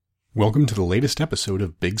Welcome to the latest episode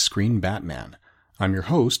of Big Screen Batman. I'm your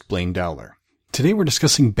host, Blaine Dowler. Today we're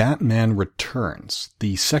discussing Batman Returns,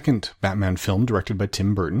 the second Batman film directed by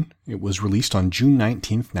Tim Burton. It was released on June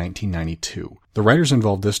 19th, 1992. The writers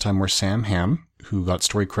involved this time were Sam Hamm, who got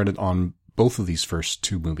story credit on both of these first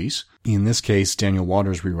two movies. In this case, Daniel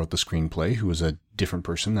Waters rewrote the screenplay, who was a different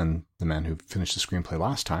person than the man who finished the screenplay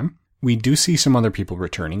last time. We do see some other people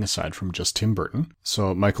returning aside from just Tim Burton.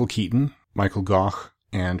 So Michael Keaton, Michael Gough,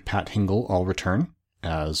 and Pat Hingle all return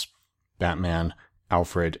as Batman,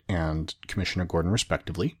 Alfred, and Commissioner Gordon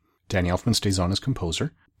respectively. Danny Elfman stays on as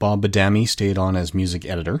composer. Bob Badami stayed on as music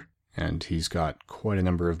editor, and he's got quite a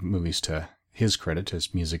number of movies to his credit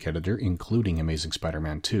as music editor, including Amazing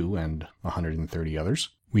Spider-Man 2 and 130 others.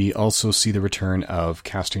 We also see the return of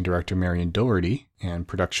casting director Marion Doherty, and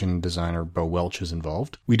production designer Bo Welch is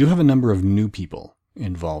involved. We do have a number of new people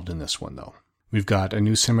involved in this one, though. We've got a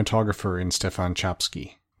new cinematographer in Stefan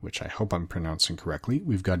Chapsky, which I hope I'm pronouncing correctly.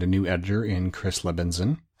 We've got a new editor in Chris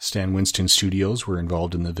Lebenson. Stan Winston Studios were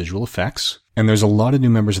involved in the visual effects. And there's a lot of new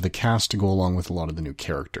members of the cast to go along with a lot of the new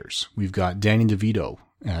characters. We've got Danny DeVito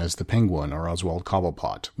as the Penguin, or Oswald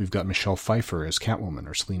Cobblepot. We've got Michelle Pfeiffer as Catwoman,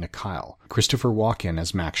 or Selena Kyle. Christopher Walken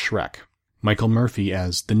as Max Schreck. Michael Murphy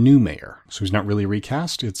as the new mayor. So he's not really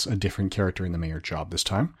recast, it's a different character in the mayor job this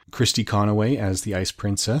time. Christy Conaway as the Ice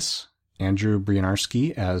Princess. Andrew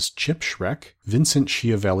Brianarski as Chip Schreck, Vincent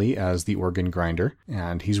Schiavelli as the organ grinder,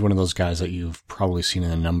 and he's one of those guys that you've probably seen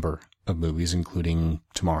in a number of movies, including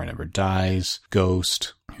Tomorrow Never Dies,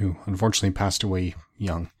 Ghost, who unfortunately passed away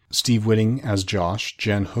young, Steve Whitting as Josh,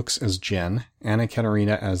 Jen Hooks as Jen, Anna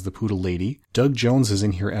Katarina as the Poodle Lady, Doug Jones is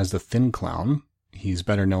in here as the Thin Clown. He's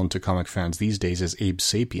better known to comic fans these days as Abe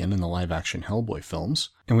Sapien in the live-action Hellboy films.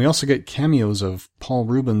 And we also get cameos of Paul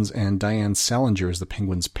Rubens and Diane Salinger as the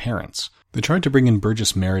Penguin's parents. They tried to bring in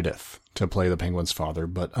Burgess Meredith to play the Penguin's father,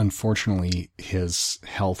 but unfortunately his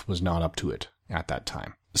health was not up to it at that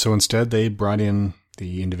time. So instead they brought in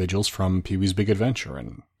the individuals from Pee-wee's Big Adventure,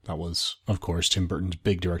 and that was, of course, Tim Burton's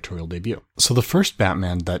big directorial debut. So the first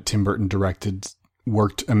Batman that Tim Burton directed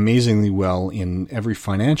worked amazingly well in every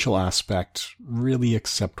financial aspect, really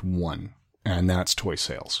except one, and that's toy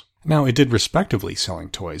sales. Now, it did respectively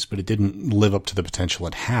selling toys, but it didn't live up to the potential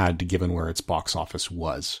it had given where its box office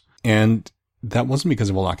was. And that wasn't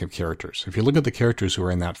because of a lack of characters. If you look at the characters who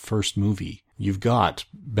are in that first movie, you've got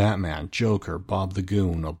Batman, Joker, Bob the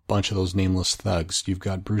Goon, a bunch of those nameless thugs. You've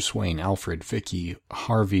got Bruce Wayne, Alfred, Vicky,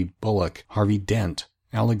 Harvey Bullock, Harvey Dent,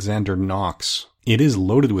 Alexander Knox. It is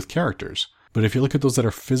loaded with characters. But if you look at those that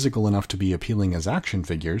are physical enough to be appealing as action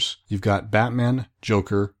figures, you've got Batman,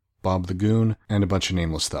 Joker, Bob the Goon, and a bunch of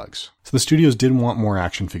nameless thugs. So the studios did want more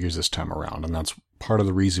action figures this time around, and that's part of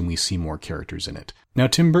the reason we see more characters in it. Now,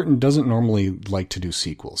 Tim Burton doesn't normally like to do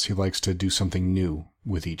sequels. He likes to do something new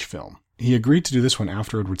with each film. He agreed to do this one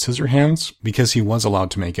after Edward Scissorhands because he was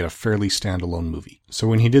allowed to make it a fairly standalone movie. So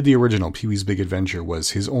when he did the original, Pee-wee's Big Adventure was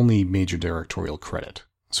his only major directorial credit.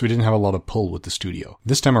 So he didn't have a lot of pull with the studio.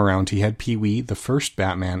 This time around, he had Pee-wee, the first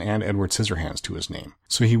Batman, and Edward Scissorhands to his name.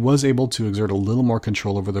 So he was able to exert a little more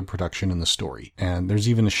control over the production and the story. And there's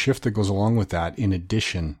even a shift that goes along with that in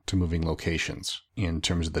addition to moving locations in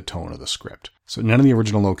terms of the tone of the script. So none of the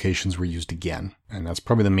original locations were used again. And that's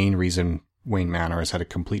probably the main reason Wayne Manor has had a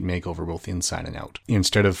complete makeover both inside and out.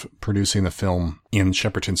 Instead of producing the film in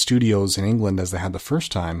Shepperton Studios in England as they had the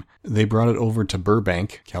first time, they brought it over to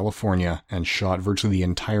Burbank, California, and shot virtually the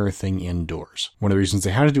entire thing indoors. One of the reasons they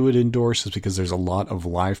had to do it indoors is because there's a lot of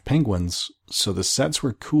live penguins, so the sets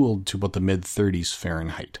were cooled to about the mid-30s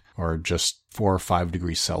Fahrenheit, or just 4 or 5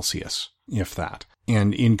 degrees Celsius, if that.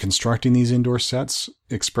 And in constructing these indoor sets,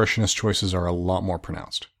 expressionist choices are a lot more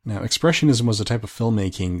pronounced. Now, expressionism was a type of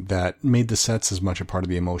filmmaking that made the sets as much a part of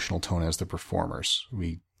the emotional tone as the performers.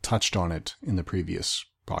 We touched on it in the previous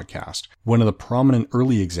podcast. One of the prominent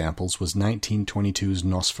early examples was 1922's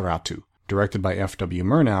Nosferatu, directed by F.W.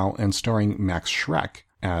 Murnau and starring Max Schreck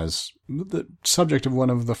as the subject of one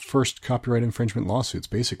of the first copyright infringement lawsuits,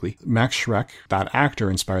 basically. Max Schreck, that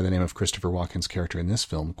actor, inspired the name of Christopher Walken's character in this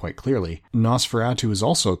film quite clearly. Nosferatu is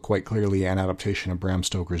also quite clearly an adaptation of Bram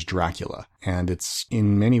Stoker's Dracula, and it's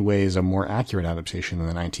in many ways a more accurate adaptation than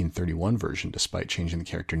the 1931 version, despite changing the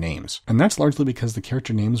character names. And that's largely because the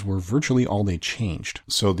character names were virtually all they changed.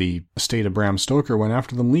 So the estate of Bram Stoker went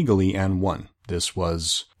after them legally and won. This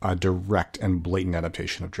was a direct and blatant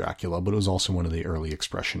adaptation of Dracula, but it was also one of the early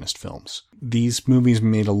expressionist films. These movies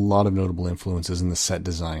made a lot of notable influences in the set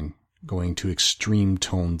design, going to extreme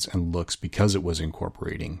tones and looks because it was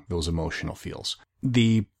incorporating those emotional feels.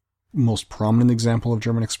 The most prominent example of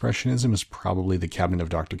German Expressionism is probably The Cabinet of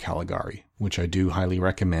Dr. Caligari, which I do highly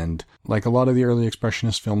recommend. Like a lot of the early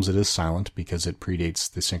Expressionist films, it is silent because it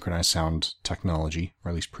predates the synchronized sound technology, or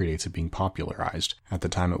at least predates it being popularized. At the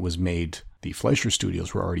time it was made, the Fleischer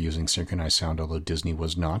Studios were already using synchronized sound, although Disney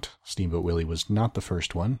was not. Steamboat Willie was not the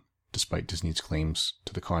first one, despite Disney's claims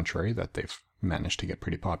to the contrary that they've managed to get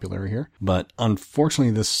pretty popular here. But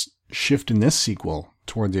unfortunately, this shift in this sequel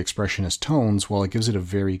toward the expressionist tones, while it gives it a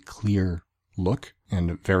very clear look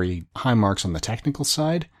and very high marks on the technical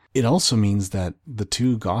side, it also means that the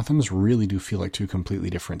two Gothams really do feel like two completely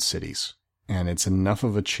different cities. And it's enough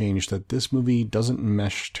of a change that this movie doesn't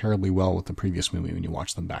mesh terribly well with the previous movie when you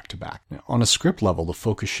watch them back to back. Now, on a script level, the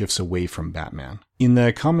focus shifts away from Batman. In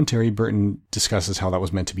the commentary, Burton discusses how that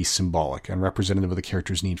was meant to be symbolic and representative of the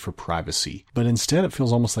character's need for privacy. But instead, it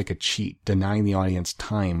feels almost like a cheat, denying the audience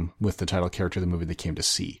time with the title character of the movie they came to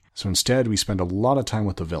see. So instead, we spend a lot of time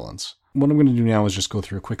with the villains. What I'm going to do now is just go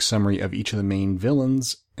through a quick summary of each of the main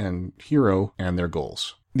villains and hero and their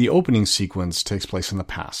goals. The opening sequence takes place in the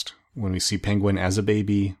past, when we see Penguin as a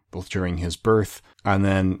baby, both during his birth, and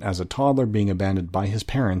then as a toddler being abandoned by his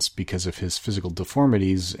parents because of his physical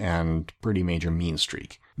deformities and pretty major mean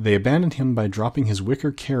streak. They abandoned him by dropping his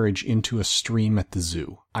wicker carriage into a stream at the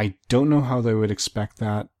zoo. I don't know how they would expect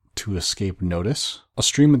that to escape notice. A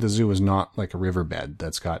stream at the zoo is not like a riverbed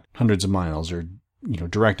that's got hundreds of miles or,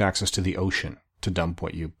 direct access to the ocean to dump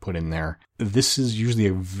what you put in there. This is usually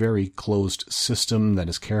a very closed system that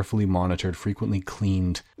is carefully monitored, frequently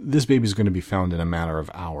cleaned. This baby's going to be found in a matter of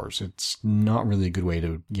hours. It's not really a good way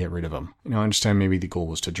to get rid of him. I understand maybe the goal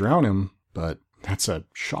was to drown him, but that's a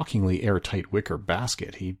shockingly airtight wicker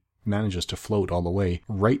basket. He manages to float all the way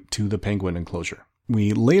right to the Penguin enclosure.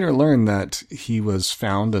 We later learn that he was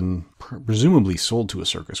found and presumably sold to a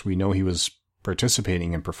circus. We know he was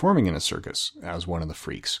participating and performing in a circus as one of the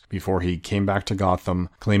freaks before he came back to Gotham,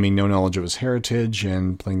 claiming no knowledge of his heritage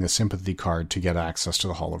and playing the sympathy card to get access to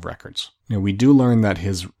the Hall of Records. We do learn that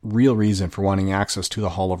his real reason for wanting access to the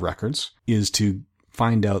Hall of Records is to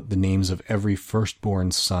find out the names of every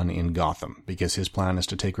firstborn son in Gotham, because his plan is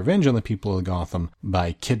to take revenge on the people of Gotham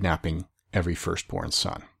by kidnapping every firstborn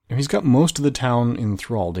son. He's got most of the town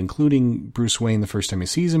enthralled, including Bruce Wayne. The first time he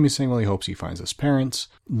sees him, he's saying, well, he hopes he finds his parents.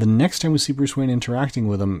 The next time we see Bruce Wayne interacting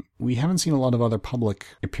with him, we haven't seen a lot of other public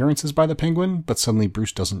appearances by the Penguin, but suddenly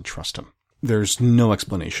Bruce doesn't trust him. There's no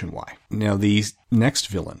explanation why. Now, the next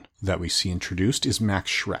villain that we see introduced is Max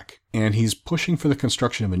Schreck, and he's pushing for the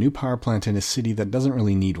construction of a new power plant in a city that doesn't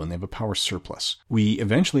really need one. They have a power surplus. We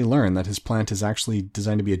eventually learn that his plant is actually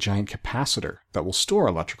designed to be a giant capacitor that will store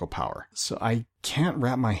electrical power. So I can't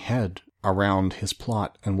wrap my head around his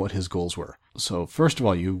plot and what his goals were. So first of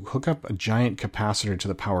all, you hook up a giant capacitor to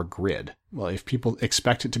the power grid. Well, if people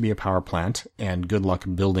expect it to be a power plant, and good luck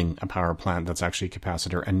building a power plant that's actually a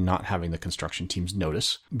capacitor and not having the construction teams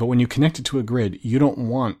notice. But when you connect it to a grid, you don't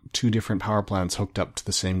want two different power plants hooked up to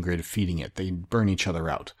the same grid feeding it. They burn each other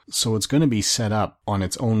out. So it's going to be set up on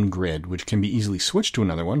its own grid, which can be easily switched to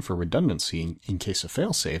another one for redundancy in case of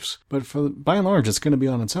fail-safes. But by and large, it's going to be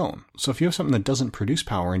on its own. So if you have something that doesn't produce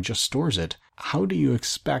power and just stores it, how do you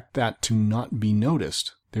expect that to not be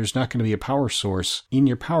noticed? There's not going to be a power source in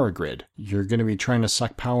your power grid. You're going to be trying to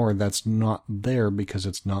suck power that's not there because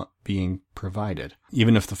it's not being provided.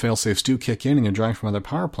 Even if the fail-safes do kick in and you're drawing from other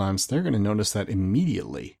power plants, they're going to notice that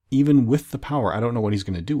immediately. Even with the power, I don't know what he's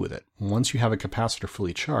going to do with it. Once you have a capacitor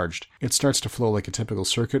fully charged, it starts to flow like a typical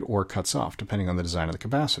circuit or cuts off, depending on the design of the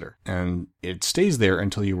capacitor. And it stays there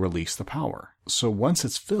until you release the power. So once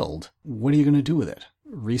it's filled, what are you going to do with it?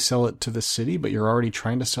 Resell it to the city, but you're already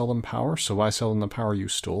trying to sell them power, so why sell them the power you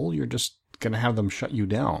stole? You're just going to have them shut you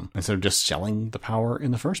down instead of just selling the power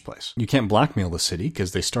in the first place. You can't blackmail the city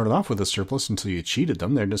because they started off with a surplus until you cheated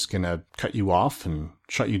them. They're just going to cut you off and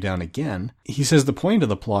shut you down again. He says the point of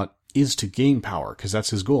the plot is to gain power, because that's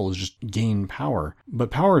his goal, is just gain power.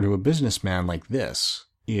 But power to a businessman like this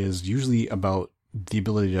is usually about the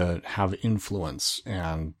ability to have influence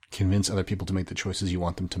and convince other people to make the choices you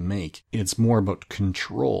want them to make. It's more about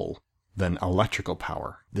control than electrical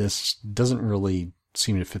power. This doesn't really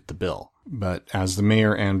seem to fit the bill. But as the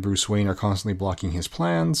mayor and Bruce Wayne are constantly blocking his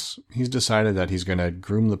plans, he's decided that he's going to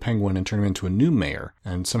groom the Penguin and turn him into a new mayor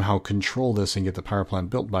and somehow control this and get the power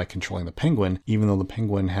plant built by controlling the Penguin, even though the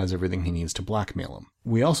Penguin has everything he needs to blackmail him.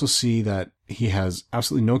 We also see that he has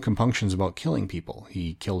absolutely no compunctions about killing people.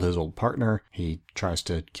 He killed his old partner. He tries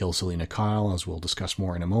to kill Selina Kyle, as we'll discuss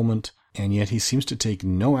more in a moment. And yet he seems to take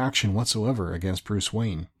no action whatsoever against Bruce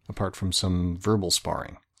Wayne, apart from some verbal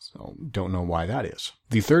sparring. So don't know why that is.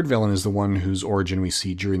 The third villain is the one whose origin we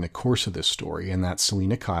see during the course of this story, and that's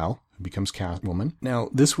Selina Kyle, who becomes Catwoman. Now,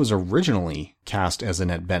 this was originally cast as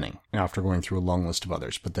Annette Bening, after going through a long list of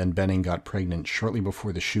others, but then Bening got pregnant shortly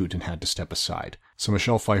before the shoot and had to step aside. So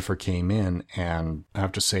Michelle Pfeiffer came in, and I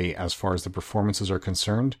have to say, as far as the performances are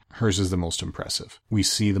concerned, hers is the most impressive. We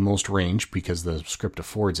see the most range, because the script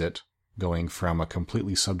affords it, going from a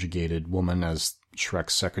completely subjugated woman as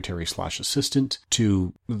Shrek's secretary/assistant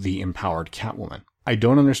to the empowered Catwoman. I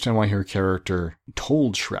don't understand why her character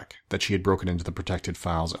told Shrek that she had broken into the protected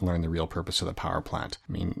files and learned the real purpose of the power plant.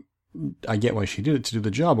 I mean, I get why she did it to do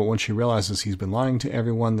the job, but when she realizes he's been lying to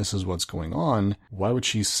everyone, this is what's going on, why would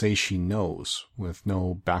she say she knows with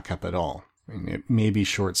no backup at all? I mean, it may be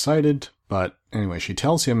short-sighted, but anyway, she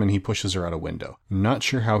tells him and he pushes her out a window. Not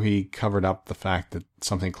sure how he covered up the fact that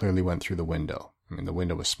something clearly went through the window. I mean, the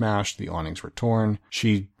window was smashed, the awnings were torn.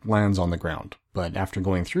 She lands on the ground, but after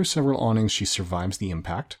going through several awnings, she survives the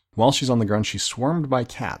impact. While she's on the ground, she's swarmed by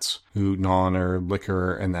cats who gnaw on her, lick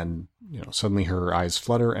her, and then, suddenly her eyes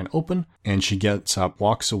flutter and open, and she gets up,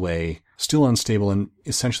 walks away, still unstable, and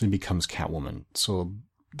essentially becomes Catwoman. So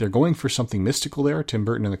they're going for something mystical there. Tim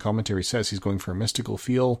Burton in the commentary says he's going for a mystical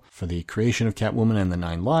feel for the creation of Catwoman and the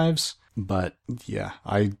 9 lives. But yeah,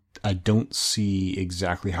 I don't see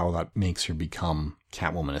exactly how that makes her become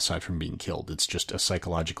Catwoman aside from being killed. It's just a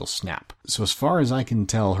psychological snap. So as far as I can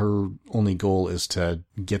tell, her only goal is to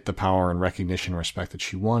get the power and recognition and respect that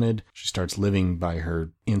she wanted. She starts living by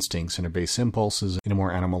her instincts and her base impulses in a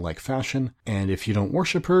more animal-like fashion. And if you don't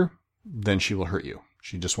worship her, then she will hurt you.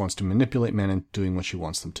 She just wants to manipulate men into doing what she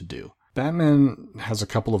wants them to do. Batman has a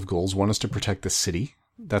couple of goals. One is to protect the city.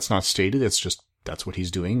 That's not stated. It's just that's what he's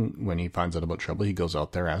doing. When he finds out about trouble, he goes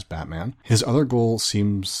out there as Batman. His other goal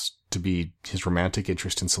seems to be his romantic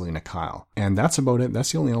interest in Selina Kyle. And that's about it.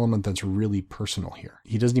 That's the only element that's really personal here.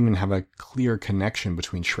 He doesn't even have a clear connection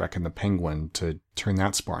between Shrek and the Penguin to turn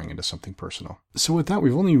that sparring into something personal. So with that,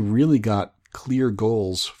 we've only really got clear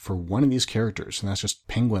goals for one of these characters, and that's just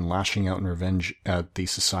Penguin lashing out in revenge at the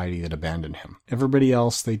society that abandoned him. Everybody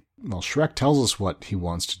else, Shrek tells us what he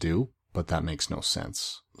wants to do, but that makes no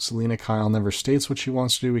sense. Selina Kyle never states what she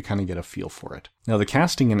wants to do. We kind of get a feel for it. Now, the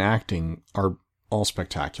casting and acting are all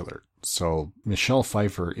spectacular. So Michelle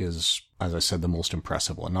Pfeiffer is, as I said, the most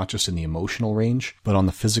impressive one, not just in the emotional range, but on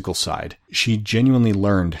the physical side. She genuinely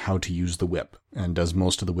learned how to use the whip and does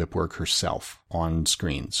most of the whip work herself on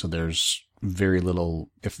screen. So there's very little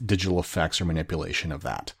digital effects or manipulation of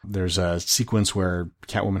that. There's a sequence where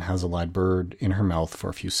Catwoman has a live bird in her mouth for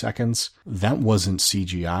a few seconds. That wasn't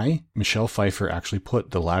CGI. Michelle Pfeiffer actually put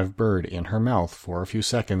the live bird in her mouth for a few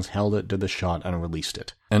seconds, held it, did the shot, and released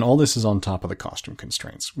it. And all this is on top of the costume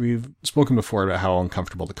constraints. We've spoken before about how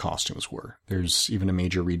uncomfortable the costumes were. There's even a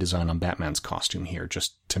major redesign on Batman's costume here,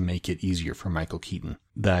 just to make it easier for Michael Keaton.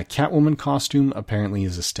 The Catwoman costume apparently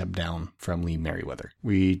is a step down from Lee Merriweather.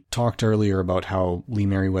 We talked earlier about how Lee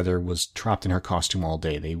Merriweather was trapped in her costume all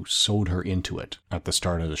day. They sewed her into it at the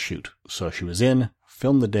start of the shoot. So she was in,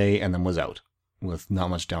 filmed the day, and then was out, with not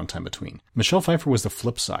much downtime between. Michelle Pfeiffer was the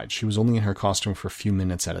flip side. She was only in her costume for a few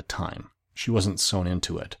minutes at a time. She wasn't sewn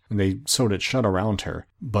into it. And they sewed it shut around her,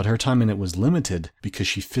 but her time in it was limited because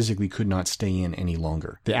she physically could not stay in any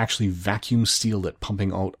longer. They actually vacuum sealed it,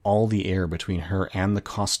 pumping out all the air between her and the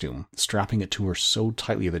costume, strapping it to her so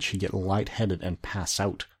tightly that she'd get lightheaded and pass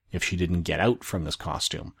out if she didn't get out from this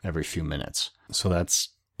costume every few minutes. So that's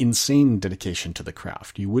insane dedication to the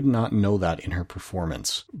craft. You would not know that in her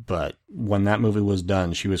performance, but when that movie was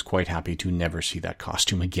done, she was quite happy to never see that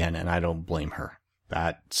costume again, and I don't blame her.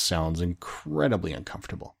 That sounds incredibly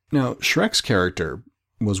uncomfortable. Now, Shrek's character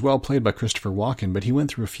was well played by Christopher Walken, but he went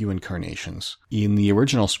through a few incarnations. In the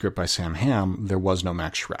original script by Sam Hamm, there was no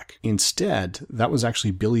Max Schreck. Instead, that was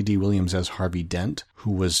actually Billy D. Williams as Harvey Dent,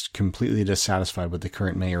 who was completely dissatisfied with the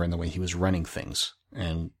current mayor and the way he was running things.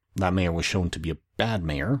 And that mayor was shown to be a bad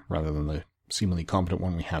mayor, rather than the seemingly competent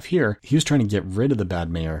one we have here. He was trying to get rid of the bad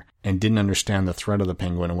mayor and didn't understand the threat of the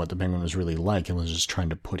Penguin and what the Penguin was really like, and was just trying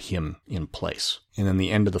to put him in place. And then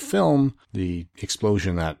the end of the film, the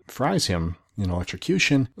explosion that fries him in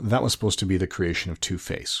electrocution, that was supposed to be the creation of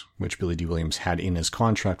Two-Face, which Billy D. Williams had in his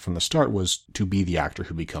contract from the start, was to be the actor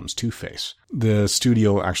who becomes Two-Face. The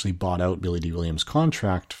studio actually bought out Billy D. Williams'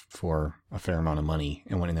 contract for a fair amount of money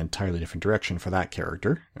and went in an entirely different direction for that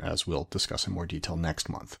character, as we'll discuss in more detail next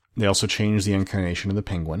month. They also changed the incarnation of the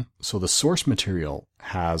Penguin, so the source material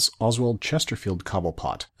has Oswald Chesterfield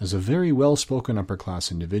Cobblepot as a very well-spoken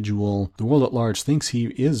upper-class individual. The world at large thinks he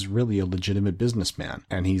is really a legitimate businessman,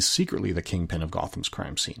 and he's secretly the kingpin of Gotham's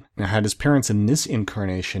crime scene. Now, had his parents in this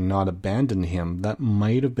incarnation not abandoned him, that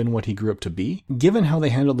might have been what he grew up to be. Given how they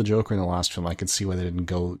handled the Joker in the last film, I could see why they didn't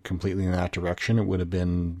go completely in that direction. It would have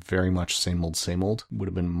been very much same old, would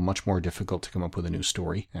have been much more difficult to come up with a new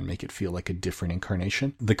story and make it feel like a different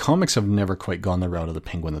incarnation. The comics have never quite gone the route of the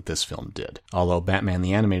Penguin that this film did, although Batman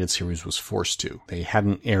the Animated Series was forced to. They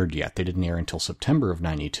hadn't aired yet. They didn't air until September of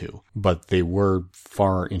 92, but they were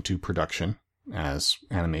far into production, as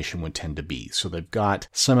animation would tend to be. So they've got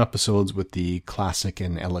some episodes with the classic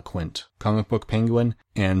and eloquent comic book Penguin,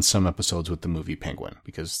 and some episodes with the movie Penguin,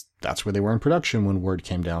 because that's where they were in production when word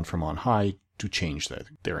came down from on high to change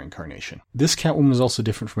their incarnation. This Catwoman is also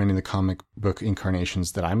different from any of the comic book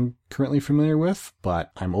incarnations that I'm currently familiar with,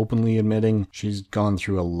 but I'm openly admitting she's gone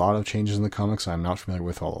through a lot of changes in the comics. I'm not familiar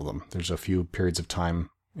with all of them. There's a few periods of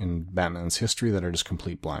time in Batman's history that are just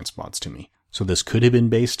complete blind spots to me. So this could have been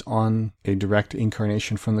based on a direct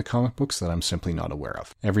incarnation from the comic books that I'm simply not aware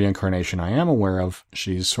of. Every incarnation I am aware of,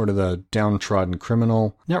 she's sort of the downtrodden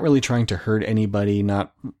criminal, not really trying to hurt anybody,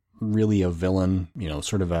 not really a villain,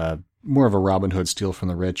 sort of more of a Robin Hood, steal from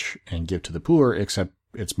the rich and give to the poor, except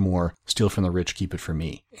it's more steal from the rich, keep it for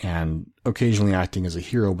me. And occasionally acting as a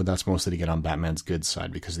hero, but that's mostly to get on Batman's good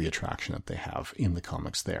side because of the attraction that they have in the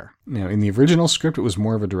comics there. Now, in the original script, it was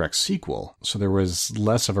more of a direct sequel, so there was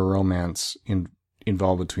less of a romance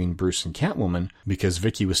involved between Bruce and Catwoman because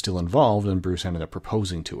Vicky was still involved and Bruce ended up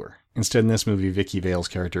proposing to her. Instead, in this movie, Vicky Vale's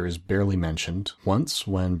character is barely mentioned once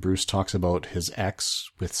when Bruce talks about his ex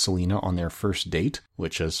with Selina on their first date,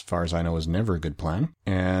 which as far as I know is never a good plan,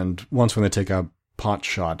 and once when they take a pot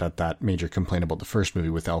shot at that major complaint about the first movie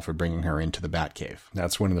with Alfred bringing her into the Batcave.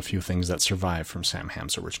 That's one of the few things that survive from Sam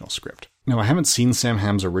Hamm's original script. Now, I haven't seen Sam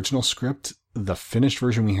Hamm's original script. The finished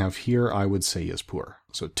version we have here, I would say, is poor.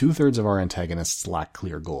 So 2/3 of our antagonists lack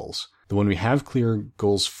clear goals. The one we have clear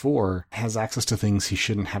goals for has access to things he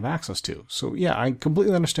shouldn't have access to. So yeah, I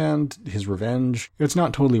completely understand his revenge. It's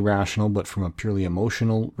not totally rational, but from a purely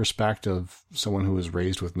emotional respect of someone who was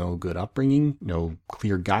raised with no good upbringing, no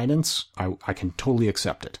clear guidance, I can totally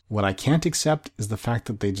accept it. What I can't accept is the fact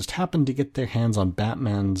that they just happened to get their hands on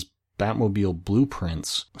Batman's Batmobile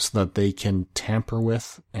blueprints so that they can tamper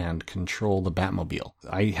with and control the Batmobile.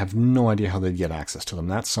 I have no idea how they'd get access to them.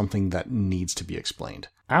 That's something that needs to be explained.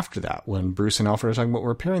 After that, when Bruce and Alfred are talking about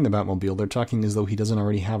repairing the Batmobile, they're talking as though he doesn't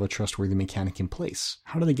already have a trustworthy mechanic in place.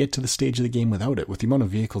 How do they get to the stage of the game without it? With the amount of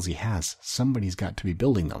vehicles he has, somebody's got to be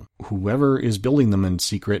building them. Whoever is building them in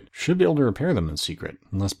secret should be able to repair them in secret.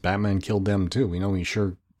 Unless Batman killed them too. We know he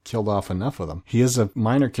sure killed off enough of them. He is a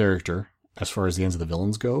minor character as far as the ends of the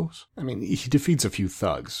villains goes. I mean, he defeats a few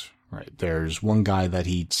thugs, right? There's one guy that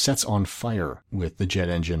he sets on fire with the jet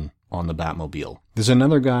engine on the Batmobile. There's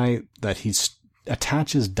another guy that he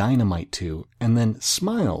attaches dynamite to and then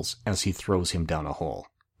smiles as he throws him down a hole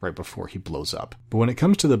right before he blows up. But when it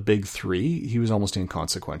comes to the big three, he was almost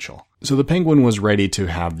inconsequential. So the Penguin was ready to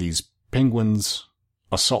have these penguins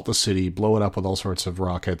assault the city, blow it up with all sorts of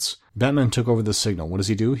rockets. Batman took over the signal. What does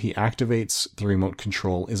he do? He activates the remote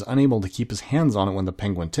control, is unable to keep his hands on it when the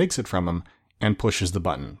Penguin takes it from him, and pushes the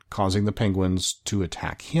button, causing the penguins to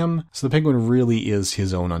attack him. So the Penguin really is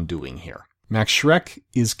his own undoing here. Max Schreck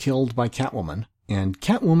is killed by Catwoman, and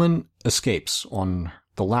Catwoman escapes on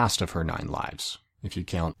the last of her 9 lives. If you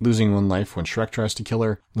count losing 1 life when Schreck tries to kill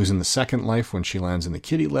her, losing the 2nd life when she lands in the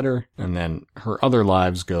kitty litter, and then her other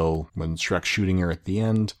lives go when Schreck's shooting her at the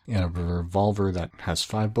end in a revolver that has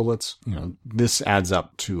 5 bullets. This adds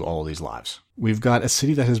up to all these lives. We've got a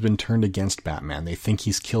city that has been turned against Batman. They think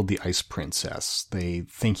he's killed the Ice Princess. They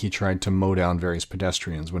think he tried to mow down various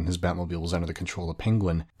pedestrians when his Batmobile was under the control of the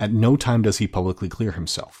Penguin. At no time does he publicly clear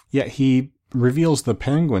himself. Yet he reveals the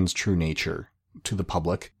Penguin's true nature to the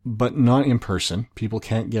public, but not in person. People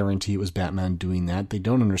can't guarantee it was Batman doing that. They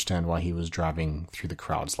don't understand why he was driving through the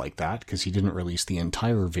crowds like that, because he didn't release the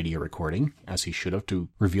entire video recording, as he should have, to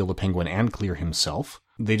reveal the Penguin and clear himself.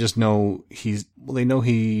 They just know they know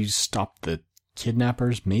he stopped the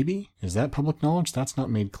kidnappers, maybe? Is that public knowledge? That's not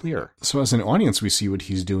made clear. So as an audience, we see what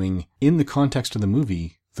he's doing in the context of the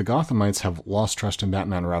movie. The Gothamites have lost trust in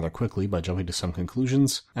Batman rather quickly by jumping to some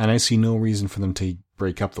conclusions, and I see no reason for them to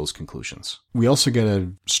break up those conclusions. We also get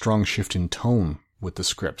a strong shift in tone with the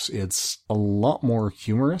scripts. It's a lot more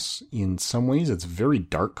humorous in some ways. It's very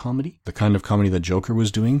dark comedy, the kind of comedy that Joker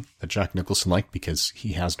was doing, that Jack Nicholson liked because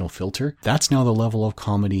he has no filter. That's now the level of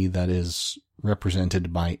comedy that is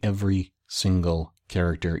represented by every single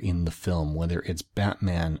character in the film, whether it's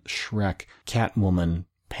Batman, Schreck, Catwoman,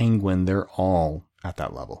 Penguin, they're all at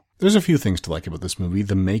that level. There's a few things to like about this movie.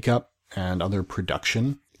 The makeup and other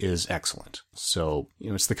production is excellent. So,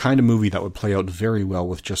 it's the kind of movie that would play out very well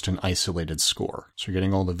with just an isolated score. So you're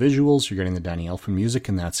getting all the visuals, you're getting the Danny Elfman music,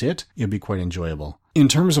 and that's it. It'll be quite enjoyable. In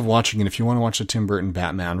terms of watching it, if you want to watch the Tim Burton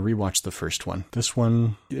Batman, rewatch the first one. This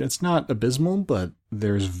one, it's not abysmal, but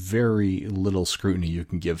there's very little scrutiny you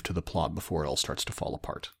can give to the plot before it all starts to fall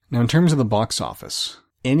apart. Now, in terms of the box office,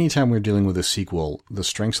 anytime we're dealing with a sequel, the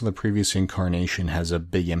strengths of the previous incarnation has a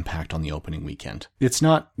big impact on the opening weekend. It's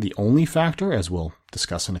not the only factor, as we'll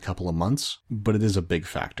discuss in a couple of months, but it is a big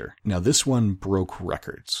factor. Now, this one broke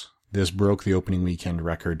records. This broke the opening weekend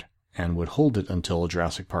record and would hold it until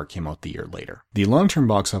Jurassic Park came out the year later. The long-term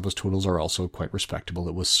box office totals are also quite respectable.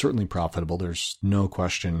 It was certainly profitable. There's no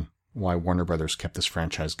question why Warner Brothers kept this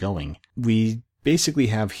franchise going. We basically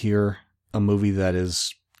have here a movie that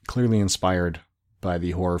is clearly inspired by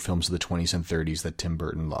the horror films of the 20s and 30s that Tim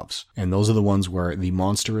Burton loves. And those are the ones where the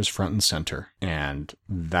monster is front and center, and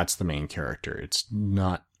that's the main character. It's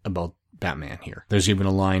not about Batman here. There's even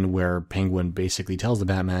a line where Penguin basically tells the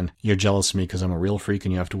Batman, "You're jealous of me because I'm a real freak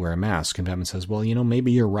and you have to wear a mask." And Batman says, "Well,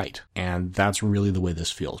 maybe you're right." And that's really the way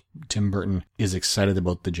this feels. Tim Burton is excited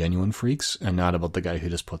about the genuine freaks and not about the guy who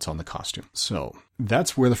just puts on the costume. So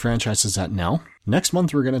that's where the franchise is at now. Next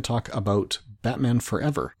month, we're going to talk about Batman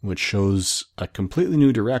Forever, which shows a completely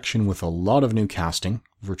new direction with a lot of new casting.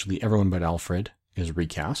 Virtually everyone but Alfred is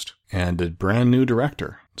recast, and a brand new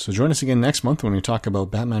director. So join us again next month when we talk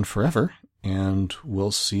about Batman Forever, and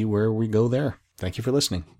we'll see where we go there. Thank you for listening.